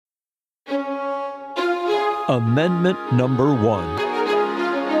Amendment number 1.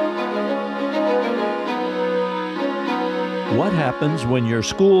 What happens when your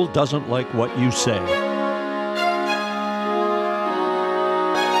school doesn't like what you say?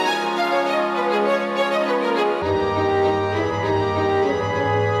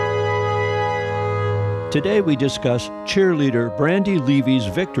 Today we discuss cheerleader Brandy Levy's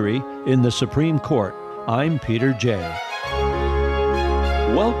victory in the Supreme Court. I'm Peter J.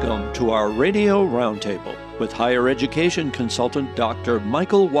 Welcome to our Radio Roundtable with higher education consultant Dr.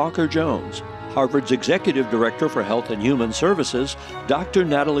 Michael Walker-Jones, Harvard's Executive Director for Health and Human Services, Dr.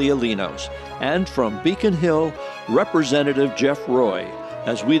 Natalie Alinos, and from Beacon Hill, Representative Jeff Roy,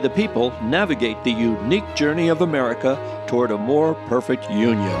 as we the people navigate the unique journey of America toward a more perfect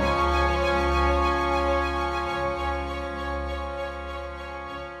union.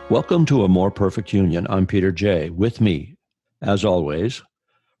 Welcome to A More Perfect Union. I'm Peter J. With me, as always,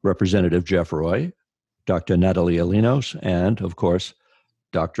 Representative Jeff Roy, Dr. Natalie Alinos, and, of course,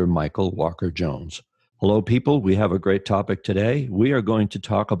 Dr. Michael Walker-Jones. Hello, people. We have a great topic today. We are going to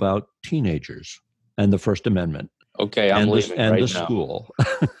talk about teenagers and the First Amendment. Okay, I'm leaving right now. And the school.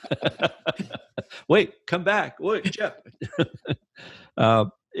 Wait, come back. Wait, Jeff.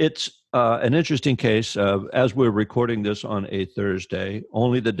 It's an interesting case. As we're recording this on a Thursday,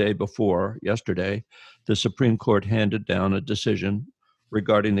 only the day before, yesterday, the Supreme Court handed down a decision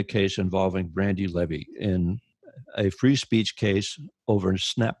regarding the case involving Brandy Levy in a free speech case over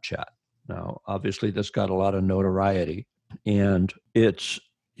Snapchat. Now, obviously, this got a lot of notoriety, and it's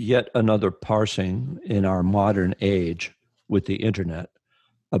yet another parsing in our modern age with the internet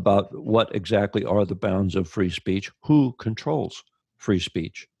about what exactly are the bounds of free speech, who controls free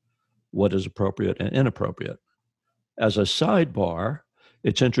speech, what is appropriate and inappropriate. As a sidebar,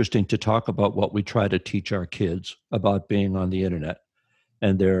 it's interesting to talk about what we try to teach our kids about being on the internet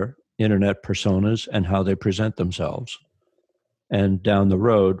and their internet personas and how they present themselves. And down the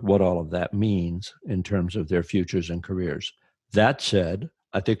road, what all of that means in terms of their futures and careers. That said,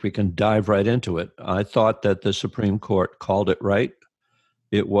 I think we can dive right into it. I thought that the Supreme Court called it right.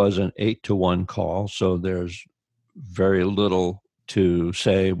 It was an 8-1 call, so there's very little to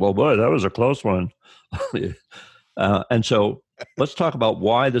say, well, boy, that was a close one. And so let's talk about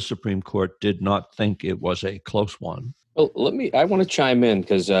why the Supreme Court did not think it was a close one. Well, I want to chime in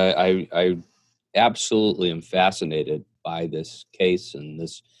because I absolutely am fascinated by this case and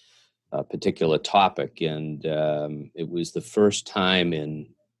this particular topic. And it was the first time in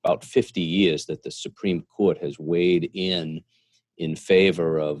about 50 years that the Supreme Court has weighed in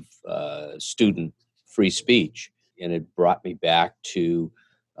favor of student free speech. And it brought me back to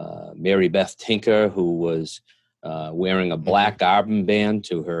Mary Beth Tinker, who was wearing a black armband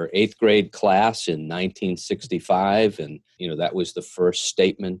to her 8th grade class in 1965. And, that was the first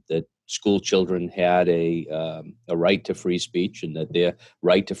statement that school children had a right to free speech and that their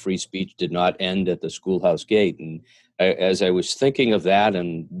right to free speech did not end at the schoolhouse gate. And as I was thinking of that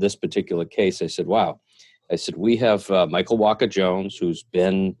and this particular case, I said, wow. I said, we have Michael Walker-Jones, who's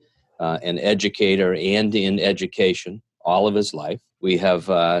been an educator and in education all of his life. We have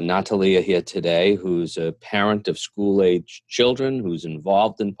Natalia here today, who's a parent of school-age children, who's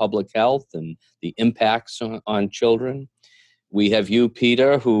involved in public health and the impacts on children. We have you,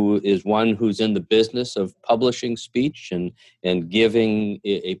 Peter, who is one who's in the business of publishing speech and giving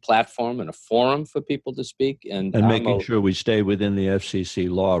a platform and a forum for people to speak. And making sure we stay within the FCC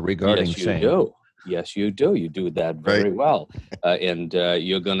law regarding saying. Yes, you do. You do that very well. And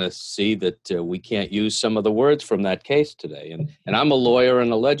you're going to see that we can't use some of the words from that case today. And I'm a lawyer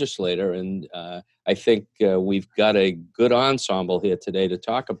and a legislator, and I think we've got a good ensemble here today to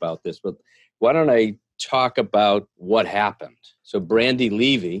talk about this. But why don't I talk about what happened? So Brandy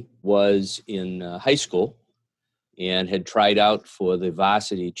Levy was in high school and had tried out for the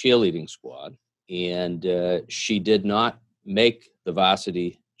varsity cheerleading squad. And she did not make the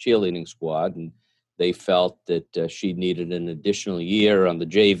varsity cheerleading squad. And they felt that she needed an additional year on the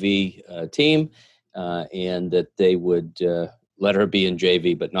JV team and that they would let her be in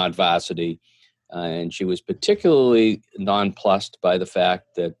JV but not varsity. And she was particularly nonplussed by the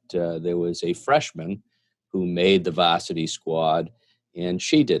fact that there was a freshman who made the varsity squad and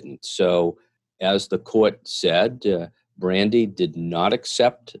she didn't. So as the court said, Brandy did not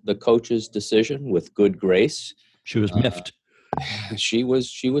accept the coach's decision with good grace. She was miffed. She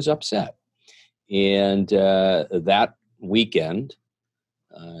was upset. And that weekend,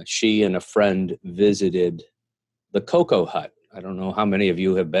 she and a friend visited the Cocoa Hut. I don't know how many of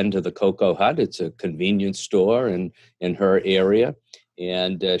you have been to the Cocoa Hut. It's a convenience store in her area.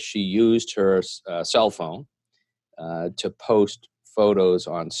 And she used her cell phone to post photos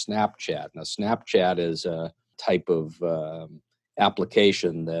on Snapchat. Now, Snapchat is a type of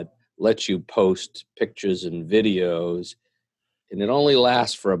application that lets you post pictures and videos, and it only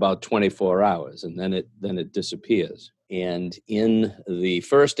lasts for about 24 hours, and then it disappears. And in the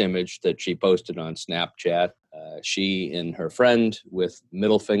first image that she posted on Snapchat, she and her friend with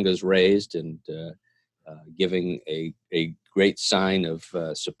middle fingers raised and giving a great sign of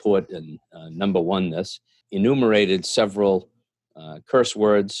support and number oneness, enumerated several curse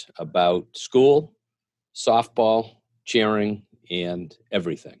words about school, softball, cheering, and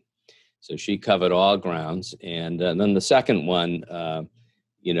everything. So she covered all grounds. And then the second one,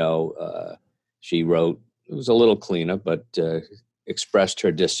 she wrote, it was a little cleaner, but expressed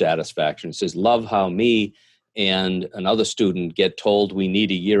her dissatisfaction. It says, "Love how me and another student get told we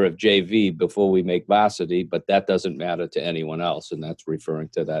need a year of JV before we make varsity, but that doesn't matter to anyone else." And that's referring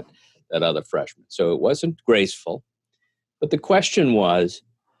to that other freshman. So it wasn't graceful. But the question was,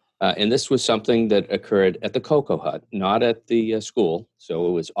 and this was something that occurred at the Cocoa Hut, not at the school. So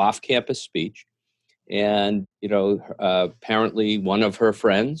it was off-campus speech. And, apparently one of her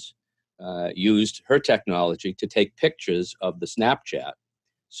friends used her technology to take pictures of the Snapchat.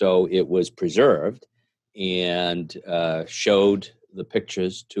 So it was preserved and showed the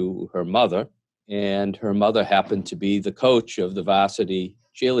pictures to her mother. And her mother happened to be the coach of the varsity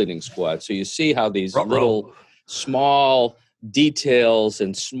cheerleading squad. So you see how these little small details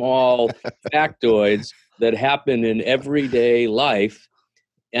and small factoids that happen in everyday life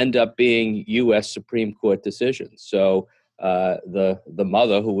end up being U.S. Supreme Court decisions. So the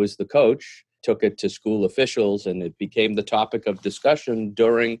mother, who was the coach, took it to school officials, and it became the topic of discussion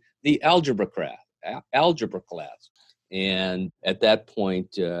during the algebra class. And at that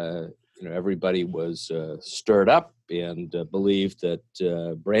point, everybody was stirred up and believed that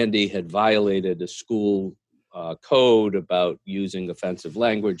Brandy had violated a school code about using offensive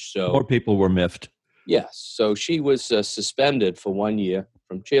language. So more people were miffed. Yes. So she was suspended for 1 year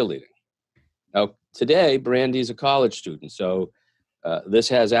from cheerleading. Now, today, Brandy's a college student, so this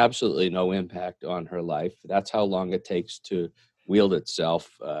has absolutely no impact on her life. That's how long it takes to wield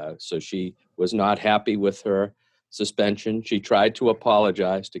itself. So she was not happy with her suspension. She tried to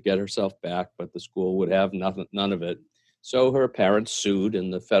apologize to get herself back, but the school would have none of it. So her parents sued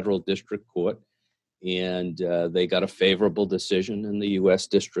in the federal district court, and they got a favorable decision in the U.S.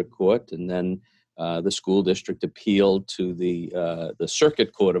 District Court, and then the school district appealed to the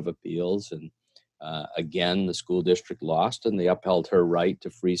Circuit Court of Appeals, and again, the school district lost, and they upheld her right to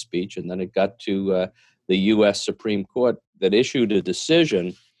free speech. And then it got to the U.S. Supreme Court that issued a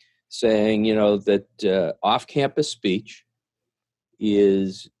decision saying, that off-campus speech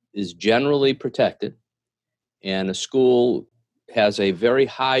is generally protected, and a school has a very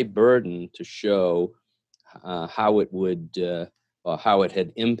high burden to show how it would or how it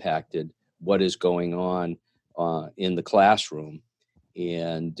had impacted what is going on in the classroom.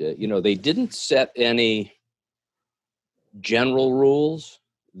 And, they didn't set any general rules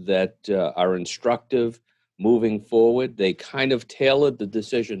that are instructive moving forward. They kind of tailored the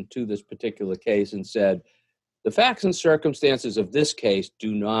decision to this particular case and said, the facts and circumstances of this case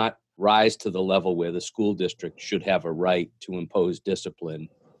do not rise to the level where the school district should have a right to impose discipline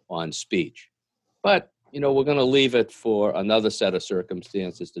on speech. But, we're going to leave it for another set of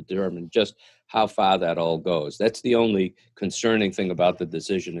circumstances to determine just how far that all goes. That's the only concerning thing about the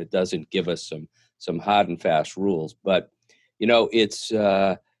decision. It doesn't give us some hard and fast rules. But,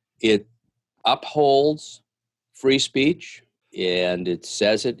 it upholds free speech, and it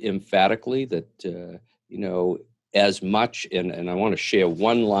says it emphatically that, as much, and I want to share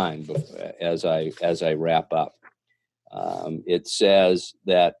one line as I wrap up. It says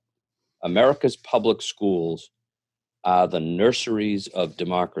that America's public schools are the nurseries of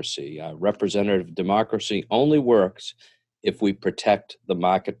democracy. Representative democracy only works if we protect the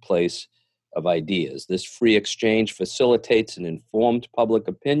marketplace of ideas. This free exchange facilitates an informed public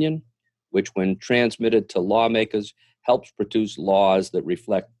opinion, which, when transmitted to lawmakers, helps produce laws that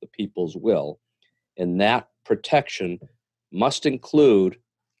reflect the people's will. And that protection must include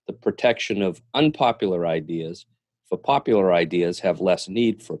the protection of unpopular ideas, for popular ideas have less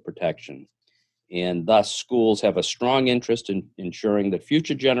need for protection. And thus, schools have a strong interest in ensuring that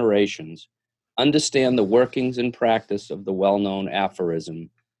future generations understand the workings and practice of the well-known aphorism,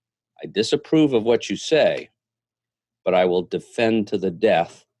 "I disapprove of what you say, but I will defend to the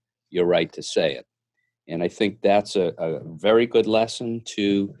death your right to say it." And I think that's a very good lesson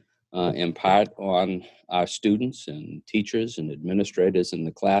to impart on our students and teachers and administrators in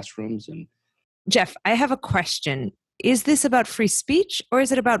the classrooms. And Jeff, I have a question. is this about free speech or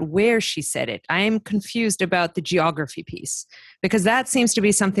is it about where she said it? I am confused about the geography piece because that seems to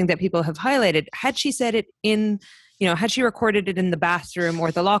be something that people have highlighted. Had she said it had she recorded it in the bathroom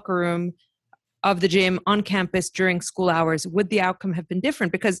or the locker room of the gym on campus during school hours, would the outcome have been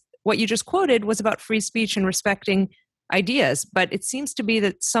different? Because what you just quoted was about free speech and respecting ideas, but it seems to be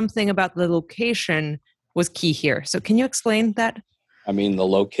that something about the location was key here. So can you explain that? I mean, the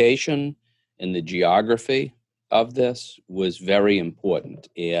location and the geography of this was very important.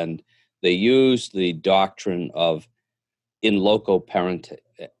 And they used the doctrine of in loco parentis,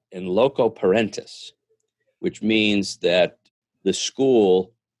 which means that the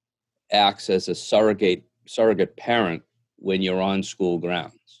school acts as a surrogate parent when you're on school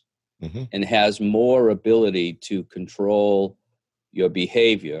grounds, and has more ability to control your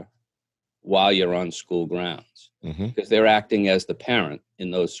behavior while you're on school grounds, because they're acting as the parent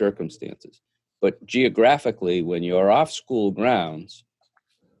in those circumstances. But geographically, when you're off school grounds,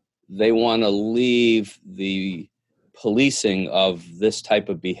 they want to leave the policing of this type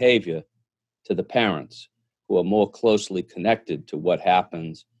of behavior to the parents, who are more closely connected to what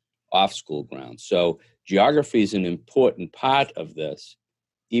happens off school grounds. So geography is an important part of this,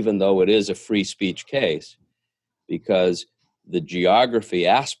 even though it is a free speech case, because the geography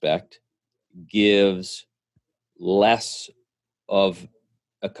aspect gives less of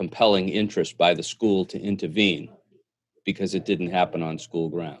a compelling interest by the school to intervene because it didn't happen on school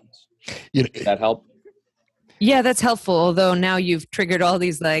grounds. Does that help? Yeah, that's helpful. Although now you've triggered all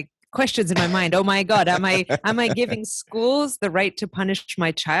these questions in my mind. Oh my God, am I giving schools the right to punish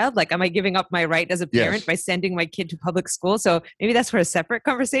my child? Am I giving up my right as a parent by sending my kid to public school? So maybe that's for a separate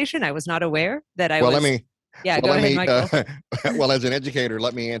conversation. I was not aware that I was. Go ahead, Michael. Well, as an educator,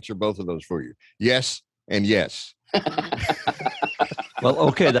 let me answer both of those for you. Yes and yes. Well,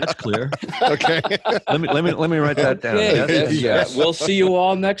 okay, that's clear. Okay. let me write that down. Yes. We'll see you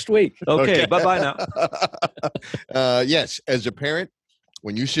all next week. Okay. Bye-bye now. Yes, as a parent,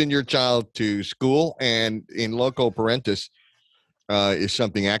 when you send your child to school, and in loco parentis is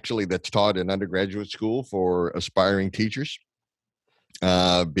something actually that's taught in undergraduate school for aspiring teachers,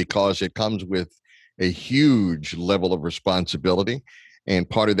 because it comes with a huge level of responsibility. And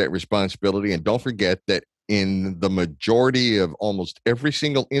part of that responsibility, and don't forget that in the majority of almost every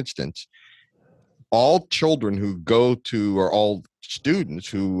single instance, all children who go to, or all students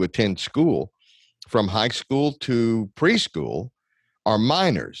who attend school from high school to preschool, are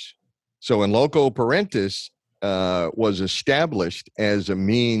minors. So in loco parentis was established as a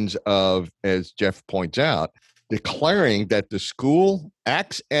means of, as Jeff points out, declaring that the school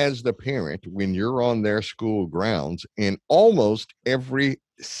acts as the parent when you're on their school grounds in almost every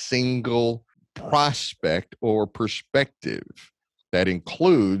single prospect or perspective. That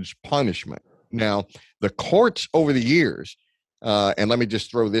includes punishment. Now, the courts over the years, and let me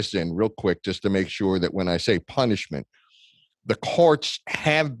just throw this in real quick just to make sure that when I say punishment, the courts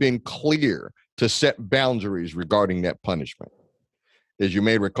have been clear to set boundaries regarding that punishment. As you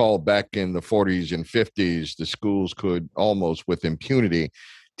may recall, back in the 40s and 50s, the schools could almost with impunity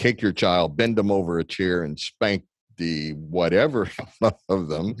take your child, bend them over a chair, and spank the whatever of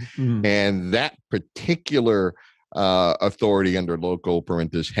them. And that particular authority under loco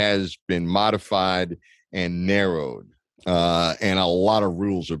parentis has been modified and narrowed. And a lot of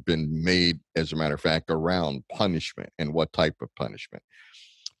rules have been made, as a matter of fact, around punishment and what type of punishment.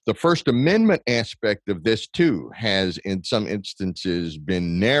 The First Amendment aspect of this, too, has in some instances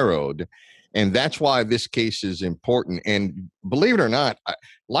been narrowed. And that's why this case is important. And believe it or not,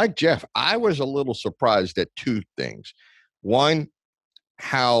 like Jeff, I was a little surprised at two things. One,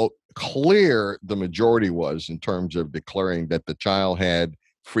 how clear the majority was in terms of declaring that the child had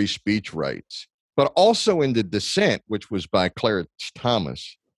free speech rights. But also in the dissent, which was by Clarence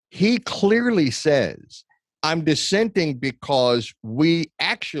Thomas, he clearly says, I'm dissenting because we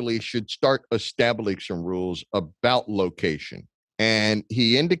actually should start establishing some rules about location. And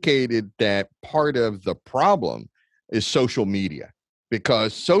he indicated that part of the problem is social media,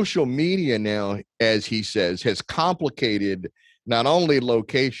 because social media now, as he says, has complicated not only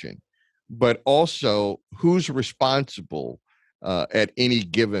location, but also who's responsible at any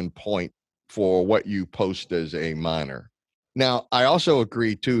given point for what you post as a minor. Now, I also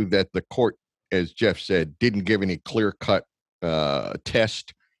agree, too, that the court, as Jeff said, didn't give any clear-cut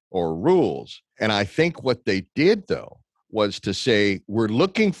test or rules. And I think what they did, though, was to say, we're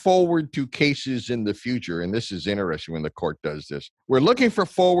looking forward to cases in the future. And this is interesting when the court does this. We're looking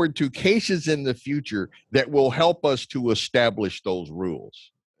forward to cases in the future that will help us to establish those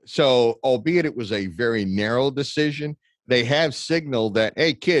rules. So, albeit it was a very narrow decision, they have signaled that,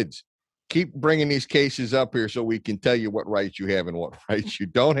 hey, kids, keep bringing these cases up here so we can tell you what rights you have and what rights you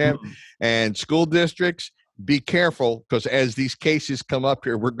don't have. And school districts, be careful, because as these cases come up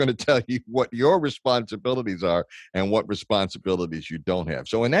here, we're going to tell you what your responsibilities are and what responsibilities you don't have.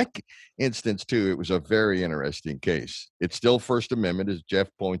 So in that instance, too, it was a very interesting case. It's still First Amendment, as Jeff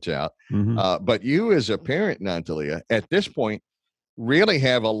points out. But you as a parent, Nantalia, at this point, really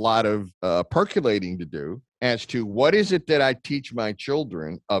have a lot of percolating to do as to what is it that I teach my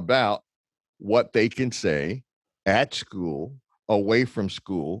children about what they can say at school, away from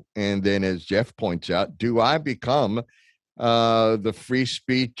school. And then, as Jeff points out, do I become the free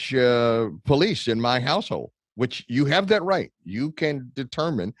speech police in my household, which you have that right. You can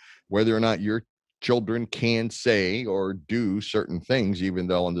determine whether or not your children can say or do certain things, even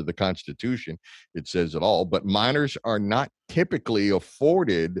though under the Constitution it says it all. But minors are not typically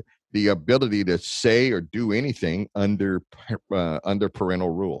afforded the ability to say or do anything under parental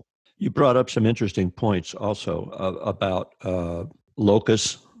rule. You brought up some interesting points also about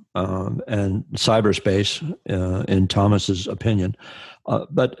locus and cyberspace, in Thomas's opinion.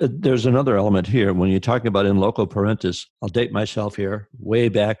 But there's another element here. When you're talking about in loco parentis, I'll date myself here, way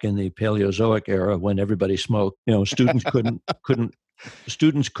back in the Paleozoic era when everybody smoked.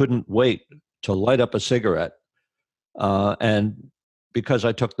 Students couldn't wait to light up a cigarette. And because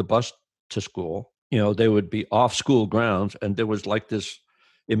I took the bus to school, they would be off school grounds, and there was like this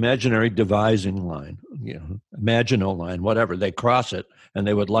imaginary devising line, Maginot line, whatever. They cross it and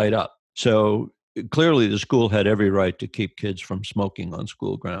they would light up. So clearly the school had every right to keep kids from smoking on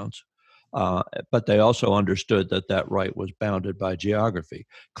school grounds. But they also understood that right was bounded by geography.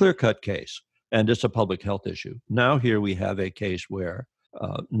 Clear-cut case. And it's a public health issue. Now here we have a case where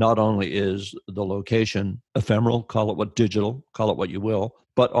not only is the location ephemeral, call it what digital, call it what you will,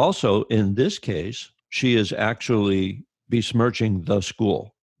 but also in this case, she is actually besmirching the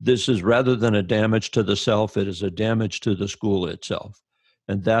school. This is, rather than a damage to the self, it is a damage to the school itself.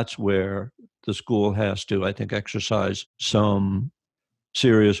 And that's where the school has to, I think, exercise some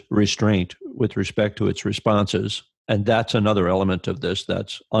serious restraint with respect to its responses. And that's another element of this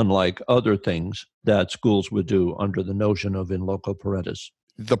that's unlike other things that schools would do under the notion of in loco parentis.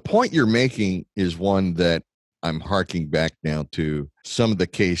 The point you're making is one that I'm harking back now to some of the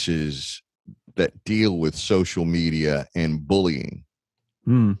cases that deal with social media and bullying.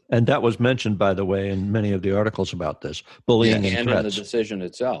 And that was mentioned, by the way, in many of the articles about this, bullying and threats. In the decision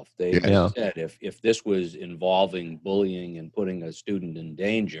itself. They said if this was involving bullying and putting a student in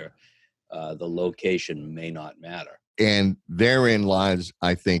danger, the location may not matter. And therein lies,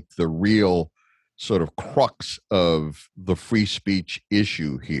 I think, the real sort of crux of the free speech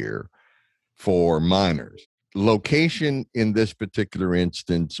issue here for minors. Location in this particular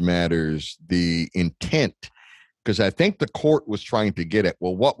instance matters, the intent, because I think the court was trying to get at,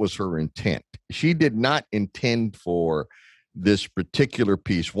 well, what was her intent? She did not intend for this particular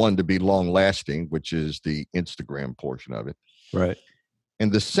piece, one, to be long lasting, which is the Instagram portion of it. Right.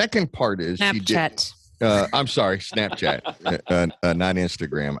 And the second part is Snapchat. I'm sorry, Snapchat, not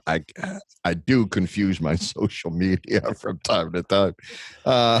Instagram. I do confuse my social media from time to time.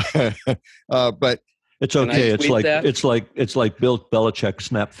 But it's okay. It's like Bill Belichick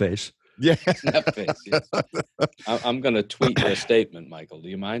snap face. Yeah. Snap face, yes. I'm going to tweet your statement, Michael. Do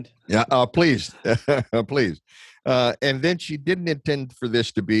you mind? Yeah, please. Please. And then she didn't intend for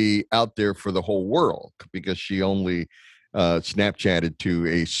this to be out there for the whole world, because she only Snapchatted to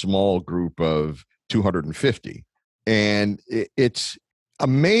a small group of 250. And it's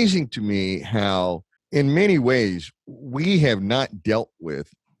amazing to me how, in many ways, we have not dealt with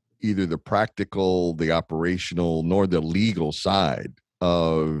either the practical, the operational, nor the legal side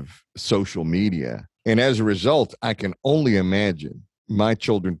of social media. And as a result, I can only imagine, my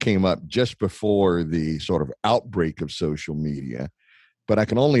children came up just before the sort of outbreak of social media. But I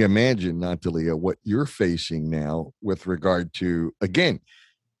can only imagine, Nantalia, what you're facing now with regard to, again,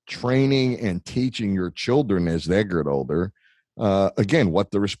 training and teaching your children as they get older, again,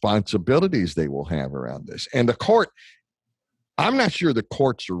 what the responsibilities they will have around this. And the court, I'm not sure the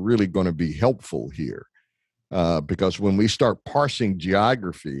courts are really going to be helpful here, because when we start parsing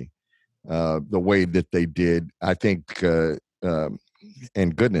geography the way that they did, I think,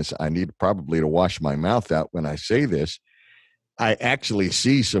 and goodness, I need probably to wash my mouth out when I say this, I actually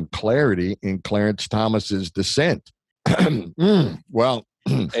see some clarity in Clarence Thomas's dissent. Well,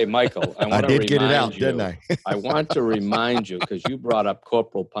 hey, Michael, I did get it out, didn't I? I want to remind you, because you brought up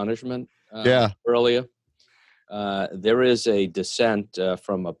corporal punishment earlier. There is a dissent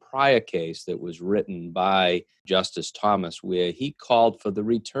from a prior case that was written by Justice Thomas where he called for the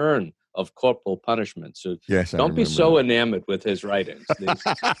return of corporal punishment. So Yes, I don't be remember so that. enamored with his writings.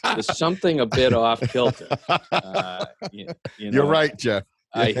 There's something a bit off kilter. You You're know, right, Jeff.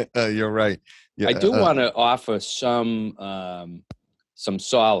 I You're right. Yeah, I do want to offer some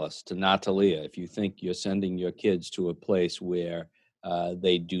solace to Natalia if you think you're sending your kids to a place where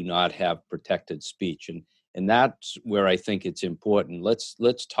they do not have protected speech, and that's where I think it's important.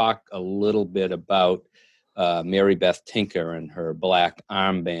 Let's talk a little bit about Mary Beth Tinker and her black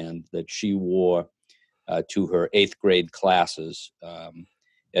armband that she wore to her 8th grade classes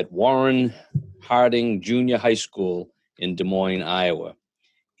at Warren Harding Junior High School in Des Moines, Iowa.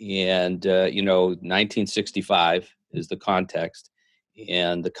 And, 1965 is the context,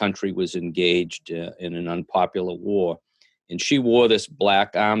 and the country was engaged in an unpopular war. And she wore this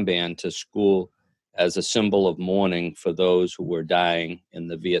black armband to school as a symbol of mourning for those who were dying in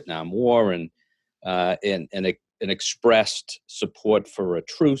the Vietnam War, and expressed support for a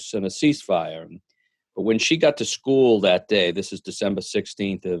truce and a ceasefire. But when she got to school that day, this is December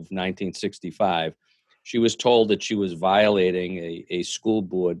 16th of 1965, she was told that she was violating a school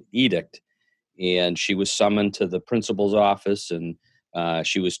board edict, and she was summoned to the principal's office, and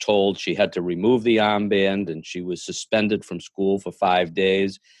she was told she had to remove the armband, and she was suspended from school for 5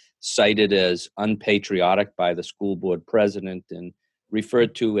 days, cited as unpatriotic by the school board president, and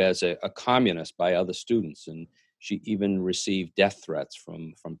referred to as a communist by other students. And she even received death threats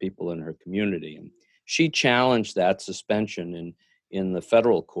from people in her community. And she challenged that suspension in the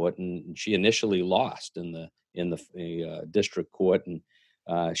federal court, and she initially lost in the district court, and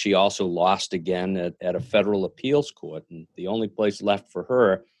she also lost again at a federal appeals court. And the only place left for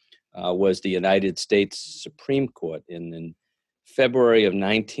her was the United States Supreme Court. In February of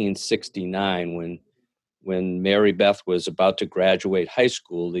 1969, when Mary Beth was about to graduate high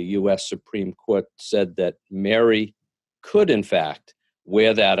school, the U.S. Supreme Court said that Mary could, in fact,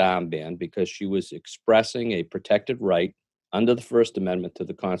 wear that armband because she was expressing a protected right under the First Amendment to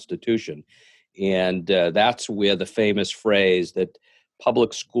the Constitution. And that's where the famous phrase that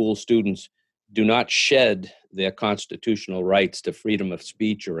public school students do not shed their constitutional rights to freedom of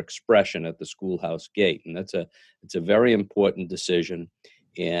speech or expression at the schoolhouse gate. And it's a very important decision,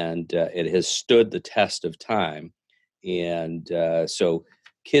 and it has stood the test of time. And so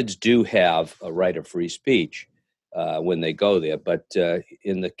kids do have a right of free speech when they go there. But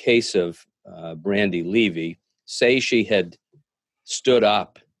in the case of Brandy Levy, say she had stood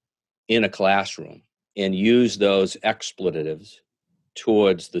up in a classroom and used those expletives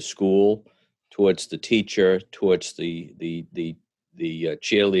towards the school, towards the teacher, towards the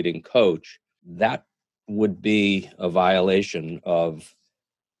cheerleading coach, that would be a violation of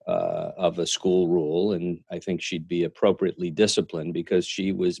a school rule, and I think she'd be appropriately disciplined because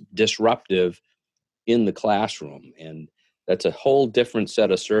she was disruptive in the classroom. And that's a whole different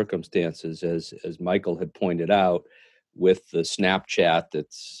set of circumstances, as Michael had pointed out, with the Snapchat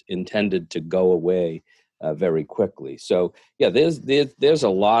that's intended to go away very quickly. So yeah, there's a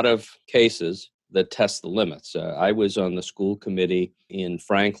lot of cases that test the limits. I was on the school committee in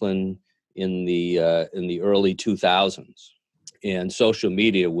Franklin in the early 2000s, and social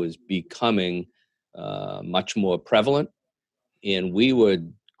media was becoming much more prevalent, and we were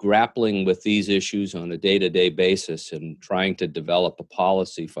grappling with these issues on a day-to-day basis and trying to develop a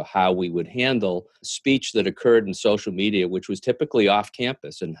policy for how we would handle speech that occurred in social media, which was typically off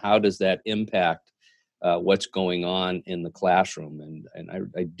campus, and how does that impact what's going on in the classroom.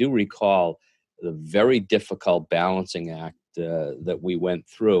 And I do recall the very difficult balancing act that we went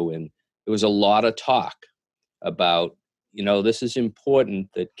through, and there was a lot of talk about, this is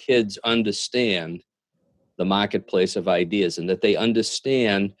important that kids understand the marketplace of ideas, and that they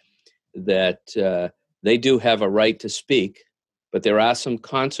understand that they do have a right to speak, but there are some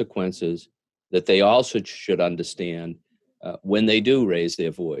consequences that they also should understand when they do raise their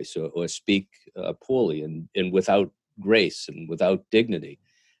voice or speak poorly and without grace and without dignity.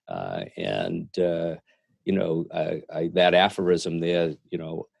 That aphorism there,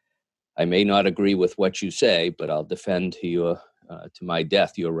 I may not agree with what you say, but I'll defend to my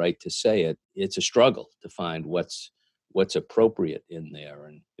death your right to say it. It's a struggle to find what's appropriate in there.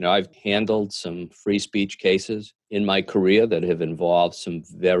 And I've handled some free speech cases in my career that have involved some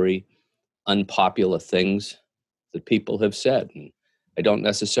very unpopular things that people have said, and I don't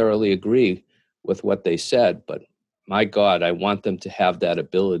necessarily agree with what they said, but my God, I want them to have that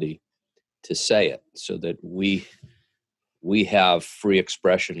ability to say it, so that we have free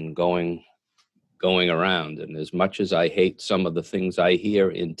expression going around. And as much as I hate some of the things I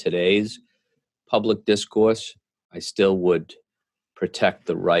hear in today's public discourse, I still would protect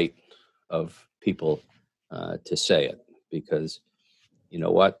the right of people to say it, because you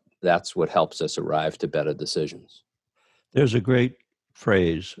know what? that's what helps us arrive to better decisions. There's a great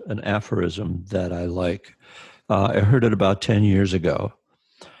phrase, an aphorism that I like. I heard it about 10 years ago.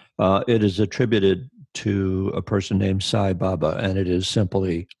 It is attributed to a person named Sai Baba, and it is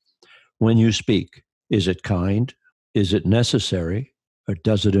simply, when you speak, is it kind? Is it necessary? Or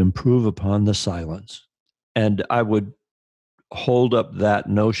does it improve upon the silence? And I would hold up that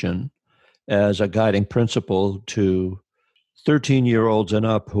notion as a guiding principle to 13-year-olds and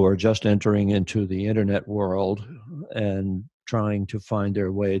up who are just entering into the internet world and trying to find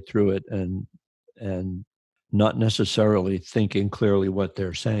their way through it and not necessarily thinking clearly what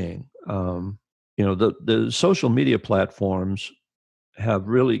they're saying. The social media platforms have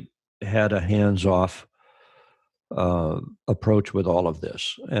really had a hands-off approach with all of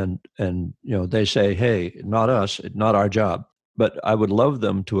this, and they say, hey, not us, not our job. But I would love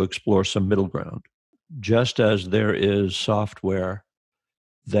them to explore some middle ground. Just as there is software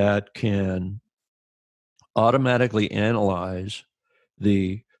that can automatically analyze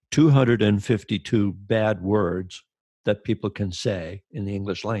the 252 bad words that people can say in the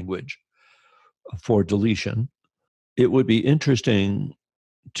English language for deletion, it would be interesting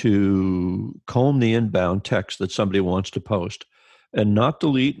to comb the inbound text that somebody wants to post and not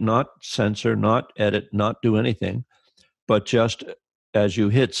delete, not censor, not edit, not do anything, but just as you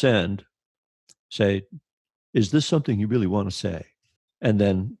hit send, say, is this something you really want to say? And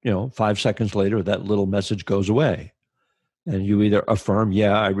then, 5 seconds later, that little message goes away. And you either affirm,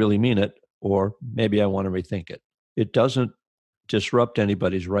 yeah, I really mean it, or maybe I want to rethink it. It doesn't disrupt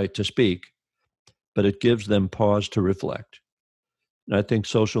anybody's right to speak, but it gives them pause to reflect. And I think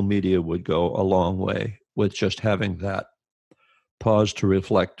social media would go a long way with just having that pause to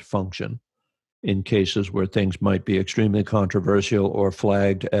reflect function in cases where things might be extremely controversial or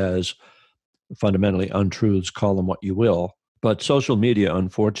flagged as fundamentally untruths, call them what you will. But social media,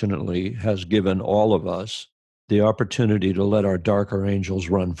 unfortunately, has given all of us the opportunity to let our darker angels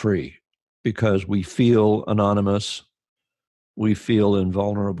run free because we feel anonymous, we feel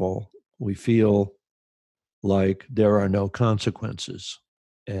invulnerable, we feel like there are no consequences.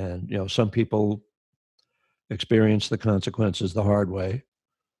 And, some people experience the consequences the hard way.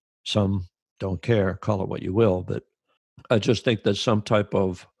 Some don't care, call it what you will. But I just think that some type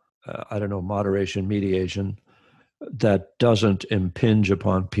of, moderation, mediation that doesn't impinge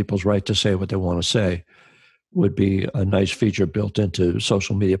upon people's right to say what they want to say would be a nice feature built into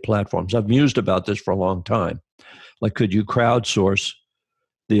social media platforms. I've mused about this for a long time. Like, could you crowdsource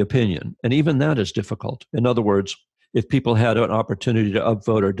the opinion? And even that is difficult. In other words, if people had an opportunity to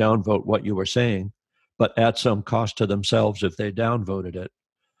upvote or downvote what you were saying, but at some cost to themselves if they downvoted it,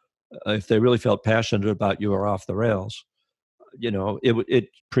 if they really felt passionate about you or off the rails, it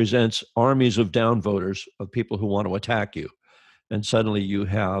presents armies of downvoters of people who want to attack you. And suddenly you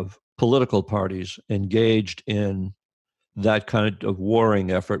have political parties engaged in that kind of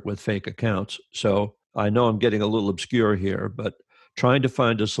warring effort with fake accounts. So I know I'm getting a little obscure here, but trying to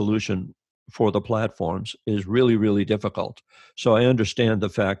find a solution for the platforms is really, really difficult. So I understand the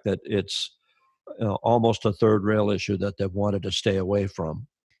fact that it's almost a third rail issue that they've wanted to stay away from.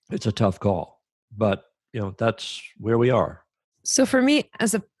 It's a tough call, but that's where we are. So for me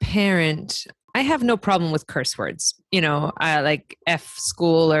as a parent, I have no problem with curse words, I like F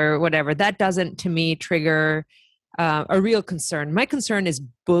school or whatever. That doesn't, to me, trigger a real concern. My concern is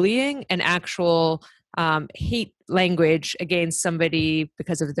bullying and actual hate language against somebody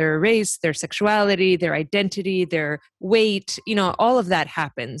because of their race, their sexuality, their identity, their weight, all of that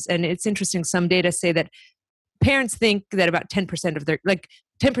happens. And it's interesting. Some data say that parents think that about 10% of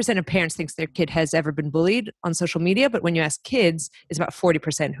 10% of parents thinks their kid has ever been bullied on social media. But when you ask kids, it's about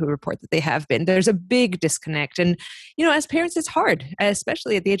 40% who report that they have been. There's a big disconnect. And, as parents, it's hard,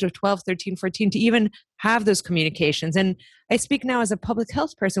 especially at the age of 12, 13, 14, to even have those communications. And I speak now as a public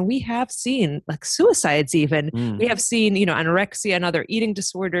health person. We have seen suicides even. We have seen, anorexia and other eating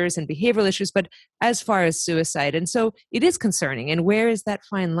disorders and behavioral issues, but as far as suicide. And so it is concerning. And where is that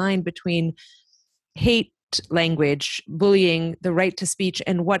fine line between hate language, bullying, the right to speech,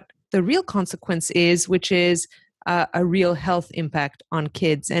 and what the real consequence is, which is a real health impact on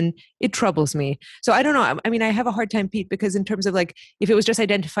kids? And it troubles me. So I don't know. I mean, I have a hard time, Pete, because in terms of if it was just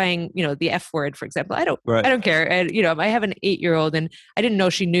identifying, the F word, for example, I don't care. And, I have an 8-year-old and I didn't know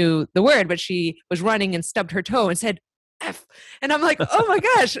she knew the word, but she was running and stubbed her toe and said, F. And I'm like, oh my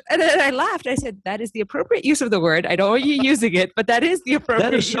gosh. And then I laughed. I said, that is the appropriate use of the word. I don't want you using it, but that is the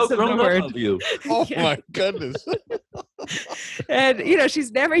appropriate use of the word. Of you. Oh my goodness. And,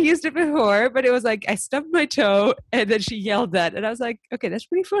 she's never used it before, but it was I stubbed my toe and then she yelled that. And I was like, okay, that's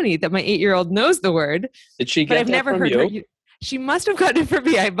pretty funny that my 8-year-old knows the word. Did she get but I've that never from heard you? her. She must have gotten it from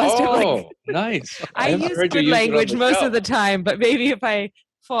me. I must have Nice. I haven't use heard you good use it on language the most show. of the time, but maybe if I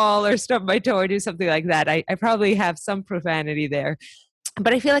fall or stub my toe or do something like that, I probably have some profanity there.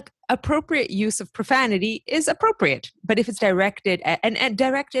 But I feel like appropriate use of profanity is appropriate. But if it's directed at and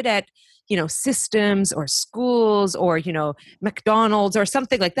directed at, systems or schools or, McDonald's or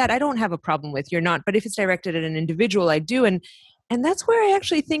something like that, I don't have a problem with. You're not. But if it's directed at an individual, I do. And that's where I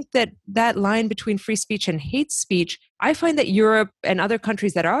actually think that line between free speech and hate speech, I find that Europe and other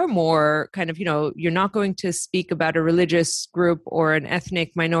countries that are more kind of, you're not going to speak about a religious group or an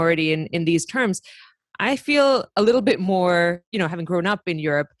ethnic minority in these terms. I feel a little bit more, having grown up in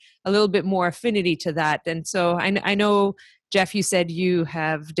Europe, a little bit more affinity to that. And so I know, Jeff, you said you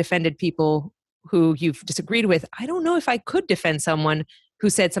have defended people who you've disagreed with. I don't know if I could defend someone who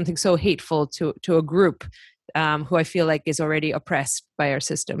said something so hateful to a group who I feel like is already oppressed by our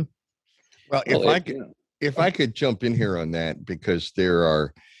system. Well, if I could jump in here on that, because there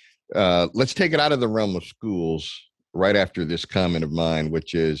are, let's take it out of the realm of schools right after this comment of mine,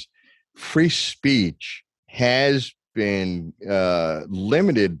 which is free speech has been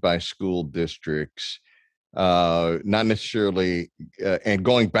limited by school districts, not necessarily, and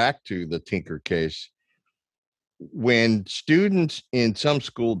going back to the Tinker case, when students in some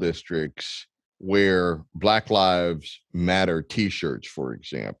school districts wear Black Lives Matter t-shirts, for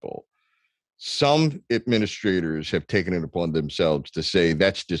example, some administrators have taken it upon themselves to say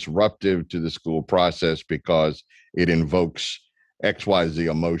that's disruptive to the school process because it invokes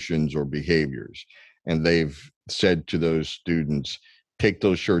XYZ emotions or behaviors. And they've said to those students, take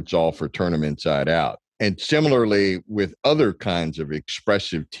those shirts off or turn them inside out. And similarly, with other kinds of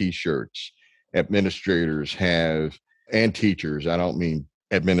expressive t-shirts, administrators have, and teachers, I don't mean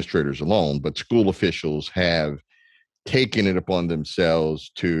administrators alone, but school officials have taken it upon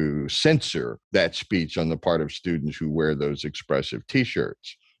themselves to censor that speech on the part of students who wear those expressive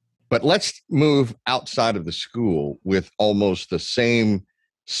t-shirts. But let's move outside of the school with almost the same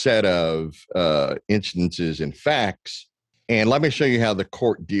set of instances and facts. And let me show you how the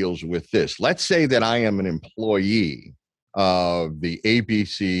court deals with this. Let's say that I am an employee of the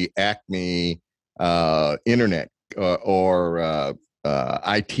ABC, Acme, internet or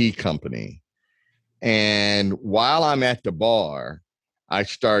IT company. And while I'm at the bar, I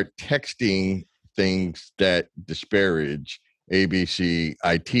start texting things that disparage ABC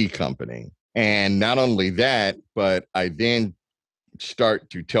IT company. And not only that, but I then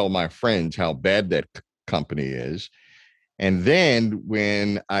start to tell my friends how bad that company is. And then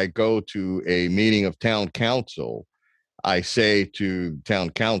when I go to a meeting of town council, I say to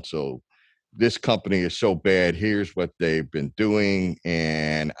town council, this company is so bad. Here's what they've been doing.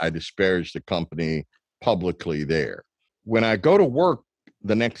 And I disparage the company publicly there. When I go to work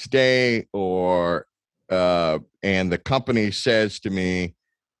the next day and the company says to me,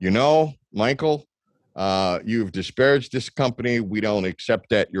 Michael, you've disparaged this company. We don't accept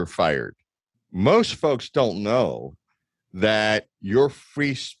that. You're fired. Most folks don't know that your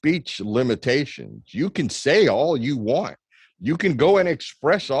free speech limitations, you can say all you want. You can go and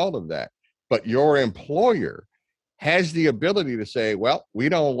express all of that. But your employer has the ability to say, well, we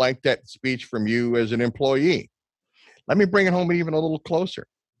don't like that speech from you as an employee. Let me bring it home even a little closer.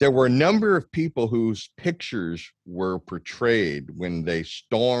 There were a number of people whose pictures were portrayed when they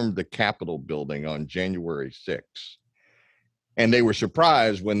stormed the Capitol building on January 6th. And they were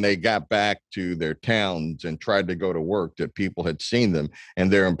surprised when they got back to their towns and tried to go to work that people had seen them.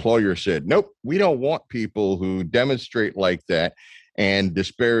 And their employer said, nope, we don't want people who demonstrate like that and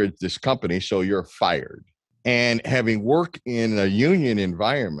disparage this company, so you're fired. And having worked in a union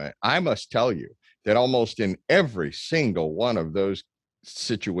environment, I must tell you that almost in every single one of those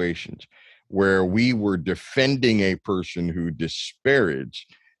situations where we were defending a person who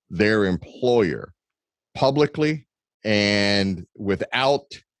disparaged their employer publicly and without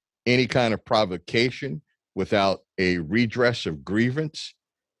any kind of provocation, without a redress of grievance,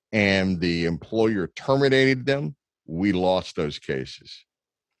 and the employer terminated them, we lost those cases.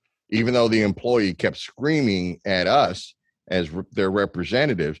 Even though the employee kept screaming at us as their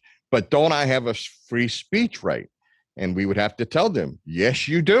representatives, but don't I have a free speech right? And we would have to tell them, yes,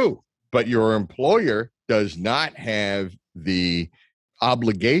 you do. But your employer does not have the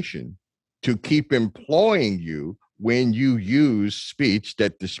obligation to keep employing you when you use speech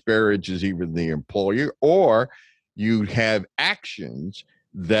that disparages even the employer, or you have actions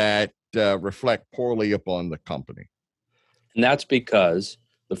that reflect poorly upon the company. And that's because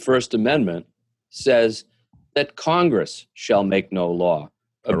the First Amendment says that Congress shall make no law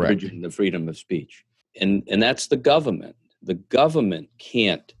abridging the freedom of speech. And that's the government. The government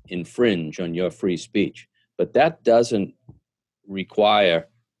can't infringe on your free speech. But that doesn't require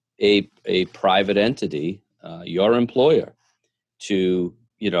a private entity, your employer, to,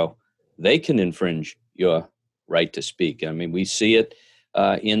 they can infringe your right to speak. I mean, we see it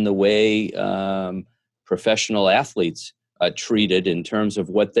in the way professional athletes are treated in terms of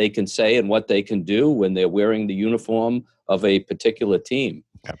what they can say and what they can do when they're wearing the uniform of a particular team.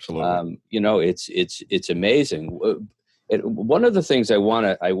 Absolutely. It's amazing. One of the things I want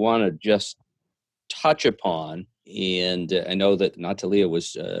to just touch upon, and I know that Natalia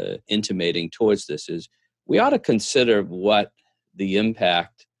was intimating towards this, is we ought to consider what the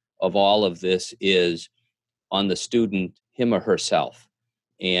impact of all of this is on the student, him or herself.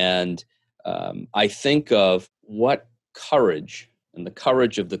 And I think of what courage and the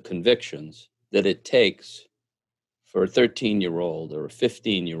courage of the convictions that it takes for a 13-year-old or a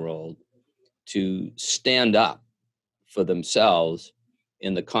 15-year-old to stand up for themselves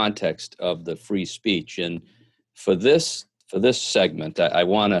in the context of the free speech. And for this segment, I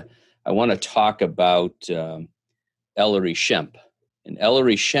want to talk about Ellery Shemp. And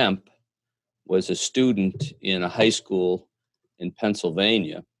Ellery Shemp was a student in a high school in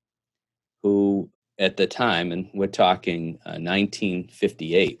Pennsylvania who, at the time, and we're talking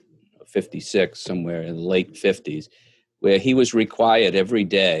 1958, 56, somewhere in the late 50s, where he was required every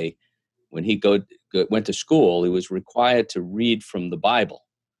day when he went to school, he was required to read from the Bible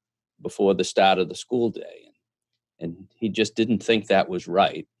before the start of the school day. And he just didn't think that was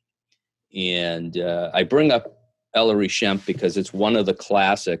right. And I bring up Ellery Shemp because it's one of the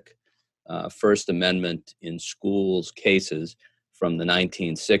classic First Amendment in schools cases from the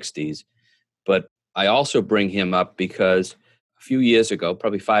 1960s. But I also bring him up because a few years ago,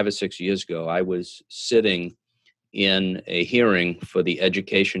 probably 5 or 6 years ago, I was sitting in a hearing for the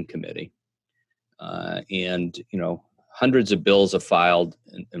Education Committee. And hundreds of bills are filed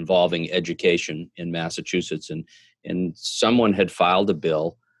involving education in Massachusetts, and someone had filed a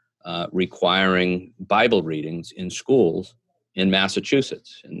bill requiring Bible readings in schools in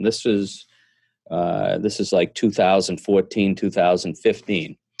Massachusetts, and this is like 2014,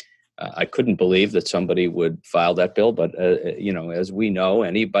 2015. I couldn't believe that somebody would file that bill, but as we know,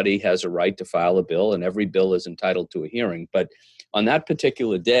 anybody has a right to file a bill, and every bill is entitled to a hearing. But on that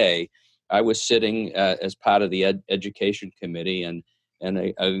particular day, I was sitting as part of the Education Committee, and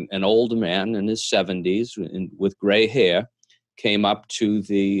an old man in his 70s with gray hair came up to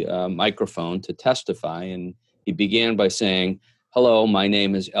the microphone to testify, and he began by saying, "Hello, my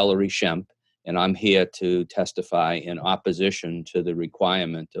name is Ellery Shemp, and I'm here to testify in opposition to the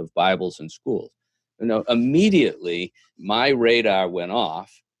requirement of Bibles in schools." Immediately my radar went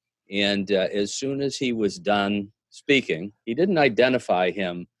off, and as soon as he was done speaking, he didn't identify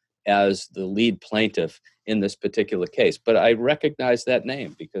him as the lead plaintiff in this particular case, but I recognize that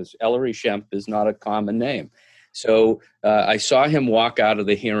name because Ellery Shemp is not a common name. So I saw him walk out of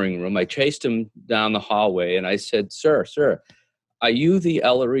the hearing room. I chased him down the hallway, and I said, Sir, are you the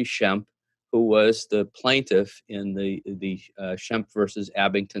Ellery Shemp who was the plaintiff in the Shemp versus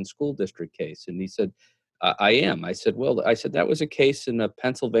Abington School District case? And he said, I am. I said, that was a case in a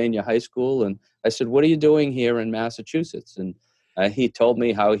Pennsylvania high school. And I said, what are you doing here in Massachusetts? And he told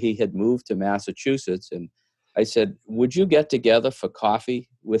me how he had moved to Massachusetts. And I said, would you get together for coffee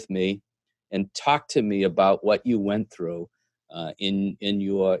with me and talk to me about what you went through in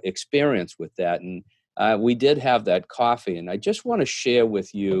your experience with that? And we did have that coffee. And I just want to share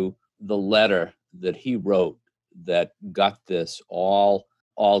with you the letter that he wrote that got this all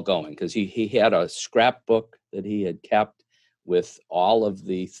going, because he had a scrapbook that he had kept with all of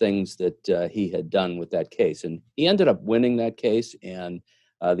the things that he had done with that case. And he ended up winning that case, and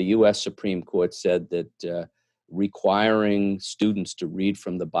the U.S. Supreme Court said that requiring students to read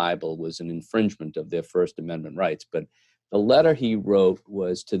from the Bible was an infringement of their First Amendment rights. But the letter he wrote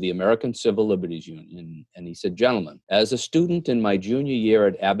was to the American Civil Liberties Union, and he said, "Gentlemen, as a student in my junior year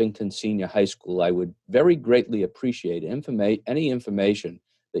at Abington Senior High School, I would very greatly appreciate any information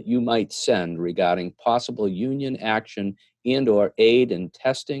that you might send regarding possible union action and or aid in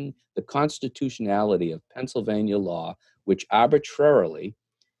testing the constitutionality of Pennsylvania law, which arbitrarily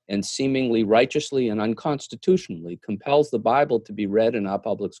and seemingly righteously and unconstitutionally compels the Bible to be read in our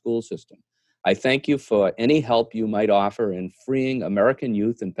public school system. I thank you for any help you might offer in freeing American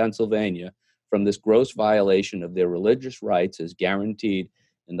youth in Pennsylvania from this gross violation of their religious rights as guaranteed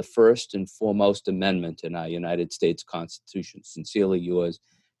in the First and Foremost Amendment in our United States Constitution. Sincerely yours,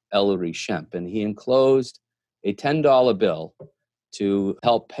 Ellery Shemp." And he enclosed a $10 bill to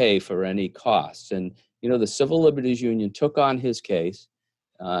help pay for any costs. And, the Civil Liberties Union took on his case,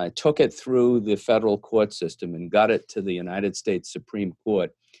 took it through the federal court system, and got it to the United States Supreme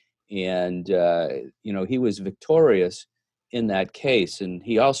Court. And, he was victorious in that case. And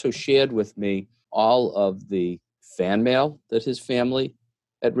he also shared with me all of the fan mail that his family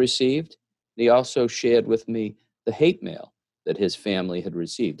had received. He also shared with me the hate mail that his family had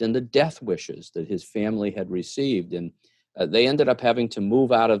received and the death wishes that his family had received. And they ended up having to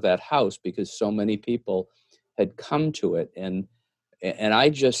move out of that house because so many people had come to it. And I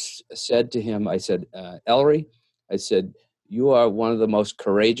just said to him, I said, Ellery, I said, you are one of the most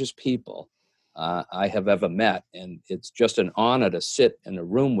courageous people I have ever met. And it's just an honor to sit in a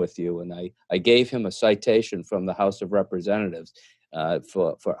room with you. And I gave him a citation from the House of Representatives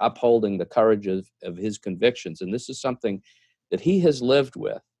for upholding the courage of his convictions. And this is something that he has lived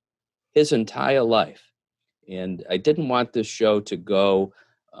with his entire life. And I didn't want this show to go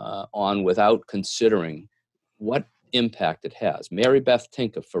on without considering what impact it has. Mary Beth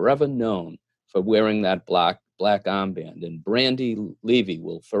Tinker, forever known for wearing that black armband, and Brandy Levy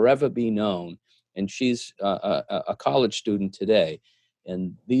will forever be known. And she's a college student today.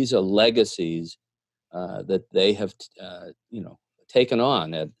 And these are legacies that they have, taken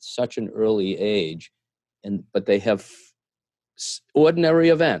on at such an early age. But they have ordinary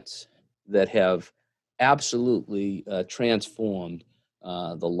events that have absolutely transformed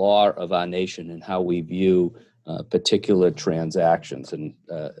the law of our nation and how we view particular transactions. And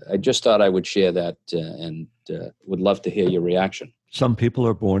I just thought I would share that and would love to hear your reaction. Some people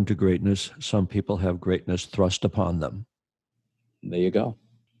are born to greatness. Some people have greatness thrust upon them. There you go.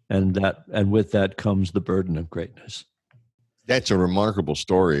 And with that comes the burden of greatness. That's a remarkable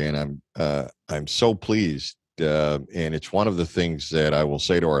story, and I'm so pleased. And it's one of the things that I will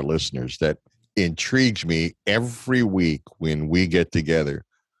say to our listeners that intrigues me every week when we get together,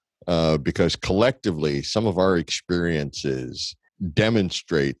 because collectively, some of our experiences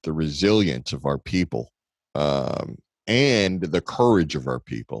demonstrate the resilience of our people, and the courage of our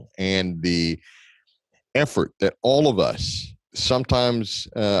people, and the effort that all of us, sometimes,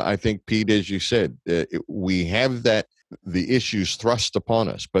 I think, Pete, as you said, we have the issues thrust upon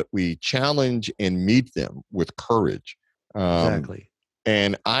us, but we challenge and meet them with courage. Exactly.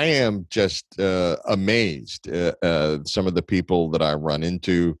 And I am just amazed some of the people that I run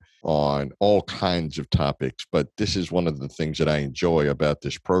into on all kinds of topics. But this is one of the things that I enjoy about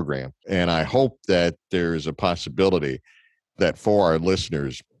this program. And I hope that there's a possibility that for our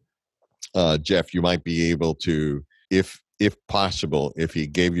listeners, Jeff, you might be able to, if possible, if he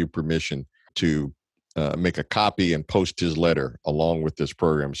gave you permission, to make a copy and post his letter along with this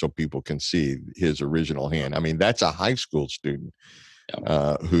program so people can see his original hand. I mean, that's a high school student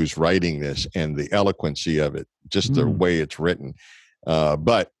who's writing this, and the eloquency of it, just the way it's written.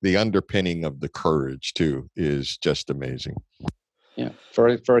 But the underpinning of the courage, too, is just amazing. Yeah, for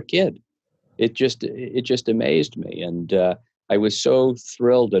a kid, it just amazed me. And I was so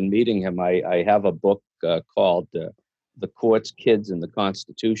thrilled in meeting him. I have a book called The Courts, Kids, and the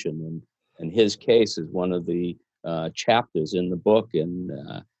Constitution. And his case is one of the chapters in the book. And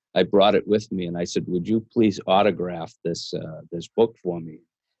I brought it with me, and I said, would you please autograph this book for me?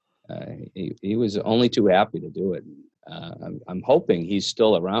 He was only too happy to do it. I'm hoping he's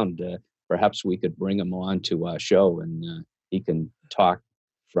still around. Perhaps we could bring him on to our show, and he can talk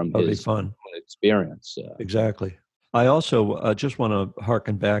from his own experience. Exactly. I also just want to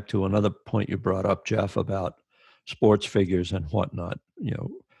harken back to another point you brought up, Jeff, about sports figures and whatnot.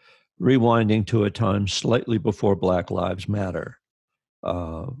 Rewinding to a time slightly before Black Lives Matter,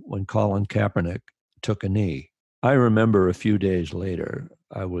 when Colin Kaepernick took a knee. I remember a few days later,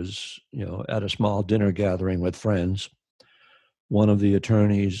 I was, at a small dinner gathering with friends. One of the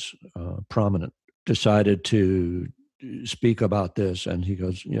attorneys, prominent, decided to speak about this, and he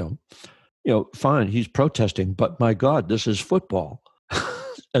goes, fine, he's protesting, but my God, this is football.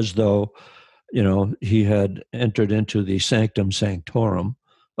 As though, he had entered into the sanctum sanctorum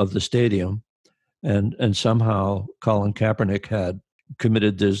of the stadium, and somehow Colin Kaepernick had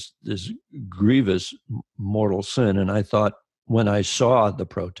committed this grievous mortal sin. And I thought, when I saw the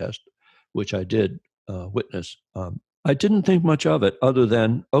protest, which I did witness, I didn't think much of it other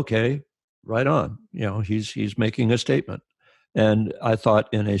than, okay, right on. He's making a statement. And I thought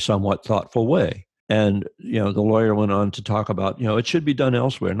in a somewhat thoughtful way. And, the lawyer went on to talk about, it should be done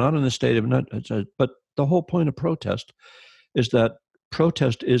elsewhere, not in the state of, but the whole point of protest is that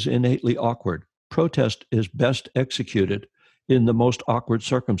protest is innately awkward. Protest is best executed in the most awkward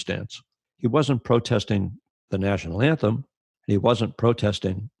circumstance. He wasn't protesting the national anthem. He wasn't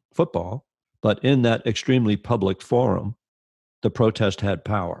protesting football. But in that extremely public forum, the protest had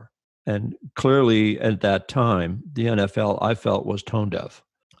power. And clearly at that time, the NFL, I felt, was tone deaf.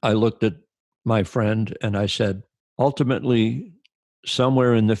 I looked at my friend and I said, ultimately,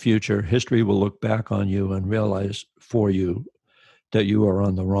 somewhere in the future, history will look back on you and realize for you that you are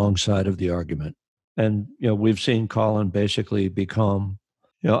on the wrong side of the argument. And, we've seen Colin basically become,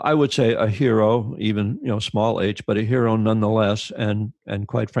 I would say a hero, even, small h, but a hero nonetheless. And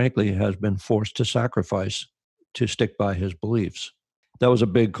quite frankly, has been forced to sacrifice to stick by his beliefs. That was a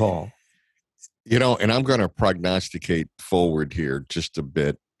big call. And I'm going to prognosticate forward here just a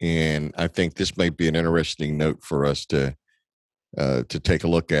bit. And I think this might be an interesting note for us to take a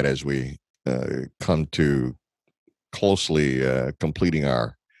look at as we come to closely completing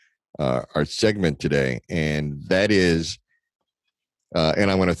our segment today. And that is,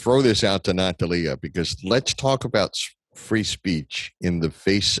 and I'm going to throw this out to Natalia, because let's talk about free speech in the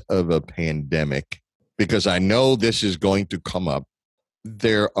face of a pandemic, because I know this is going to come up.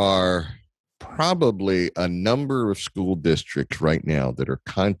 There are probably a number of school districts right now that are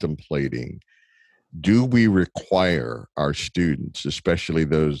contemplating, do we require our students, especially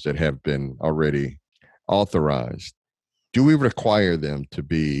those that have been already authorized, do we require them to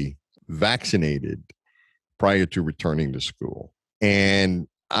be vaccinated prior to returning to school? And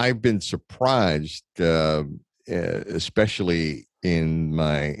I've been surprised, especially in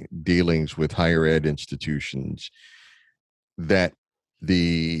my dealings with higher ed institutions, that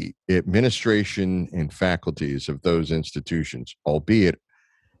the administration and faculties of those institutions, albeit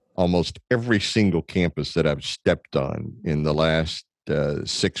almost every single campus that I've stepped on in the last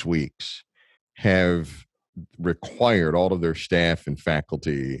 6 weeks, have required all of their staff and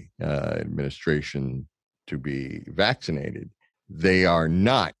faculty administration to be vaccinated. They are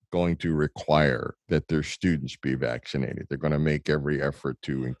not going to require that their students be vaccinated. They're going to make every effort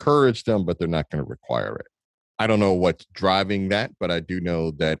to encourage them, but they're not going to require it. I don't know what's driving that, but I do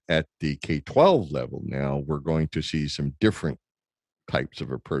know that at the K-12 level now, we're going to see some different types of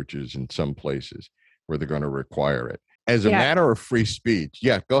approaches in some places where they're going to require it. As a matter of free speech,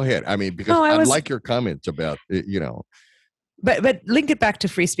 go ahead. I mean, because I like your comments about, But link it back to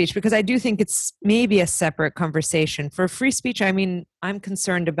free speech, because I do think it's maybe a separate conversation. For free speech, I mean, I'm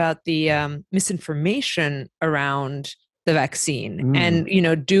concerned about the misinformation around the vaccine.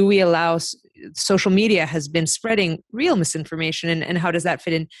 And, do we allow social media has been spreading real misinformation, and how does that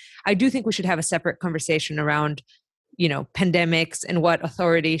fit in? I do think we should have a separate conversation around, pandemics and what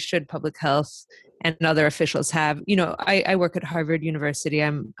authority should public health and other officials have. I work at Harvard University.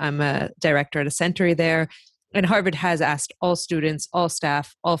 I'm a director at a center there. And Harvard has asked all students, all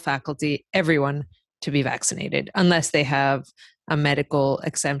staff, all faculty, everyone to be vaccinated unless they have a medical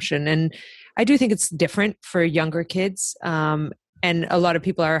exemption. And I do think it's different for younger kids. And a lot of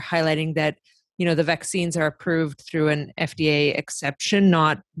people are highlighting that, the vaccines are approved through an FDA exception,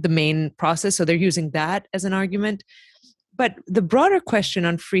 not the main process. So they're using that as an argument. But the broader question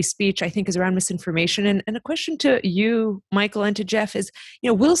on free speech, I think, is around misinformation. And a question to you, Michael, and to Jeff is,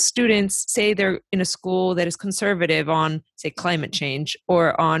 will students say they're in a school that is conservative on, say, climate change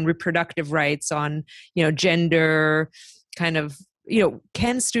or on reproductive rights, on, gender, kind of,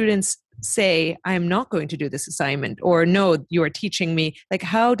 can students say, I'm not going to do this assignment, or no, you are teaching me? Like,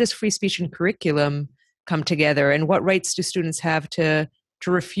 how does free speech and curriculum come together? And what rights do students have to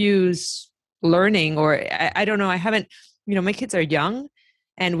refuse learning? Or I don't know. I haven't, my kids are young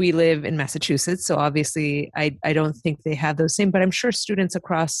and we live in Massachusetts. So obviously I don't think they have those same, but I'm sure students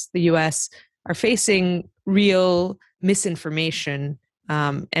across the US are facing real misinformation.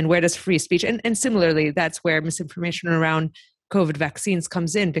 And where does free speech, and similarly, that's where misinformation around COVID vaccines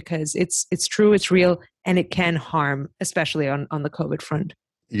comes in, because it's true, it's real, and it can harm, especially on the COVID front.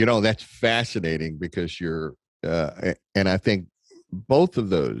 That's fascinating, because you're, and I think both of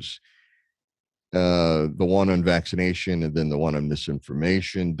those, the one on vaccination and then the one on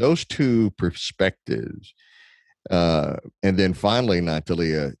misinformation, those two perspectives. And then finally,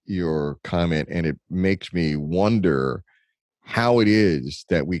 Natalia, your comment, and it makes me wonder how it is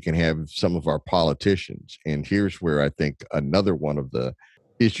that we can have some of our politicians. And here's where I think another one of the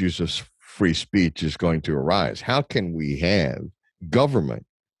issues of free speech is going to arise. How can we have government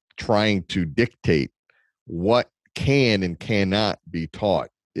trying to dictate what can and cannot be taught,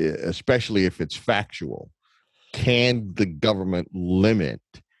 especially if it's factual? Can the government limit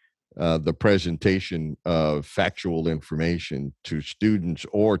the presentation of factual information to students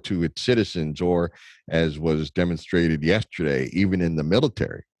or to its citizens, or, as was demonstrated yesterday, even in the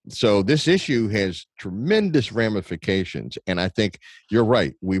military? So this issue has tremendous ramifications. And I think you're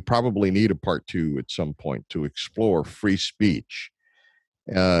right. We probably need a part 2 at some point to explore free speech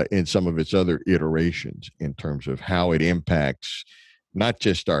in some of its other iterations, in terms of how it impacts not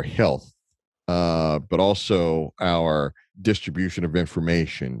just our health, but also our distribution of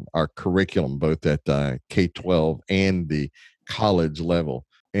information, our curriculum, both at K-12 and the college level.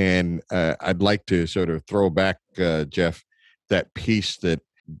 And I'd like to sort of throw back, Jeff, that piece that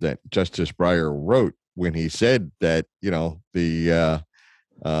Justice Breyer wrote when he said that,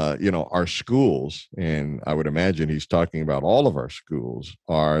 our schools, and I would imagine he's talking about all of our schools,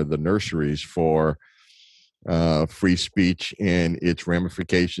 are the nurseries for free speech and its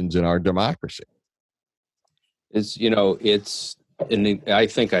ramifications in our democracy. I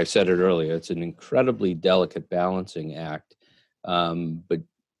think I said it earlier, it's an incredibly delicate balancing act. But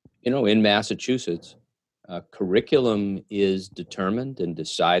in Massachusetts, curriculum is determined and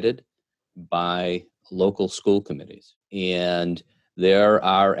decided by local school committees. And there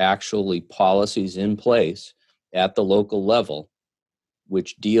are actually policies in place at the local level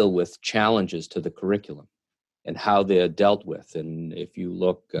which deal with challenges to the curriculum and how they're dealt with. And if you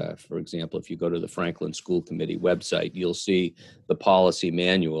look, for example, if you go to the Franklin School Committee website, you'll see the policy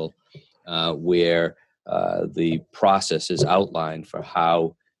manual where the process is outlined for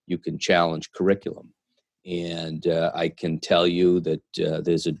how you can challenge curriculum. And I can tell you that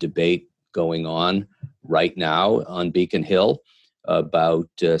there's a debate going on right now on Beacon Hill about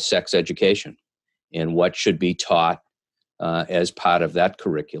sex education and what should be taught as part of that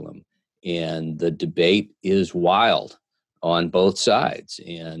curriculum. And the debate is wild on both sides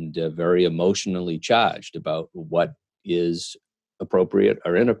and very emotionally charged about what is appropriate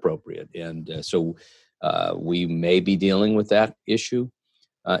or inappropriate. And so we may be dealing with that issue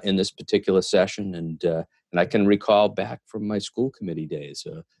in this particular session. And I can recall back from my school committee days,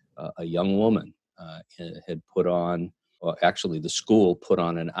 a young woman had put on, or actually the school put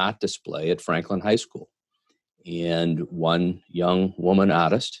on an art display at Franklin High School. And one young woman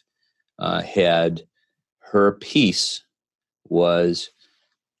artist had, her piece was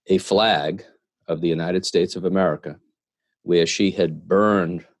a flag of the United States of America, where she had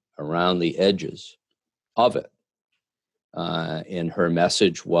burned around the edges of it. And her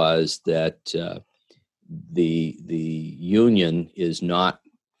message was that the union is not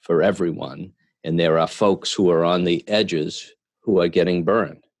for everyone, and there are folks who are on the edges who are getting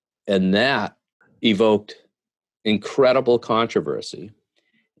burned. And that evoked incredible controversy.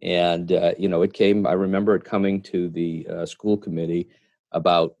 And, I remember it coming to the school committee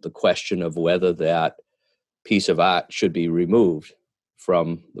about the question of whether that piece of art should be removed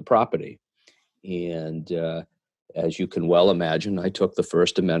from the property. And as you can well imagine, I took the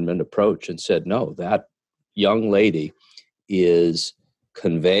First Amendment approach and said, no, that young lady is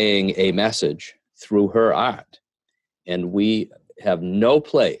conveying a message through her art. And we have no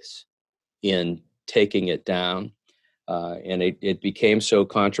place in taking it down. And it became so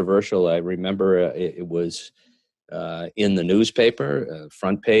controversial. I remember it was in the newspaper,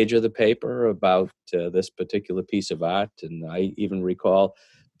 front page of the paper, about this particular piece of art. And I even recall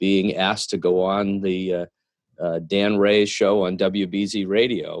being asked to go on the Dan Ray's show on WBZ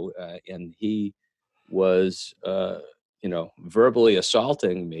radio. And he was, verbally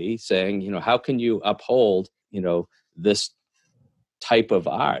assaulting me, saying, how can you uphold, this type of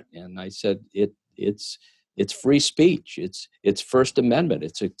art? And I said, it's free speech. It's First Amendment.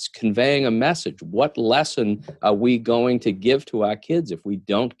 It's conveying a message. What lesson are we going to give to our kids if we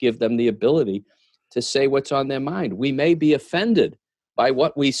don't give them the ability to say what's on their mind? We may be offended by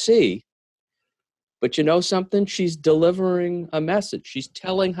what we see, but you know something? She's delivering a message. She's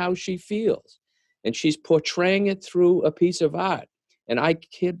telling how she feels, and she's portraying it through a piece of art. And I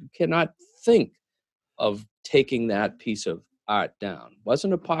cannot think of taking that piece of art down.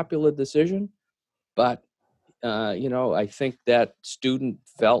 Wasn't a popular decision, but I think that student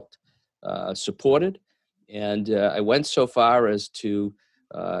felt supported. And I went so far as to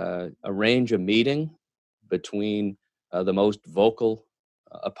arrange a meeting between the most vocal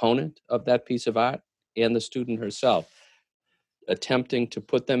opponent of that piece of art and the student herself, attempting to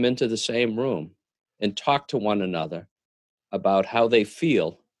put them into the same room and talk to one another about how they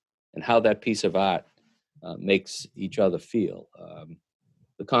feel and how that piece of art makes each other feel.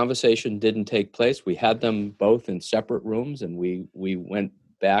 The conversation didn't take place. We had them both in separate rooms, and we went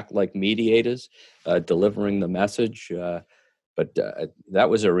back like mediators, delivering the message. But that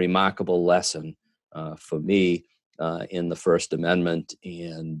was a remarkable lesson for me in the First Amendment,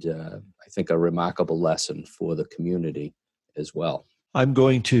 and I think a remarkable lesson for the community as well. I'm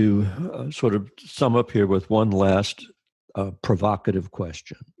going to sort of sum up here with one last provocative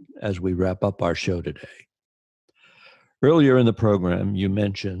question as we wrap up our show today. Earlier in the program, you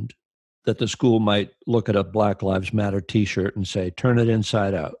mentioned that the school might look at a Black Lives Matter t-shirt and say, turn it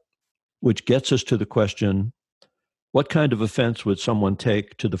inside out, which gets us to the question, what kind of offense would someone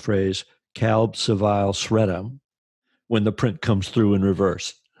take to the phrase calb civile sredam when the print comes through in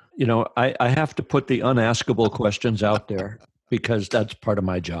reverse? I have to put the unaskable questions out there. because that's part of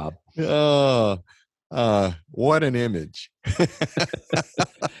my job. Oh, what an image.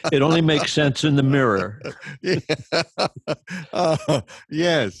 It only makes sense in the mirror.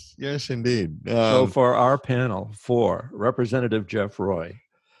 Yes, indeed. So for our panel, for Representative Jeff Roy,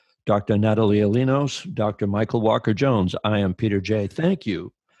 Dr. Natalie Alinos, Dr. Michael Walker-Jones, I am Peter Jay. Thank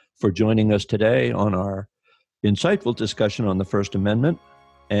you for joining us today on our insightful discussion on the First Amendment.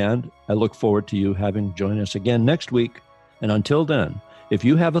 And I look forward to you having join us again next week. And until then, if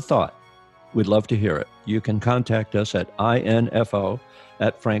you have a thought, we'd love to hear it. You can contact us at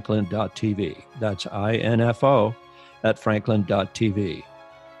info@franklin.tv. That's info@franklin.tv.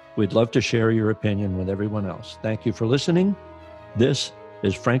 We'd love to share your opinion with everyone else. Thank you for listening. This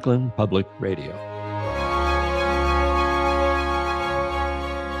is Franklin Public Radio.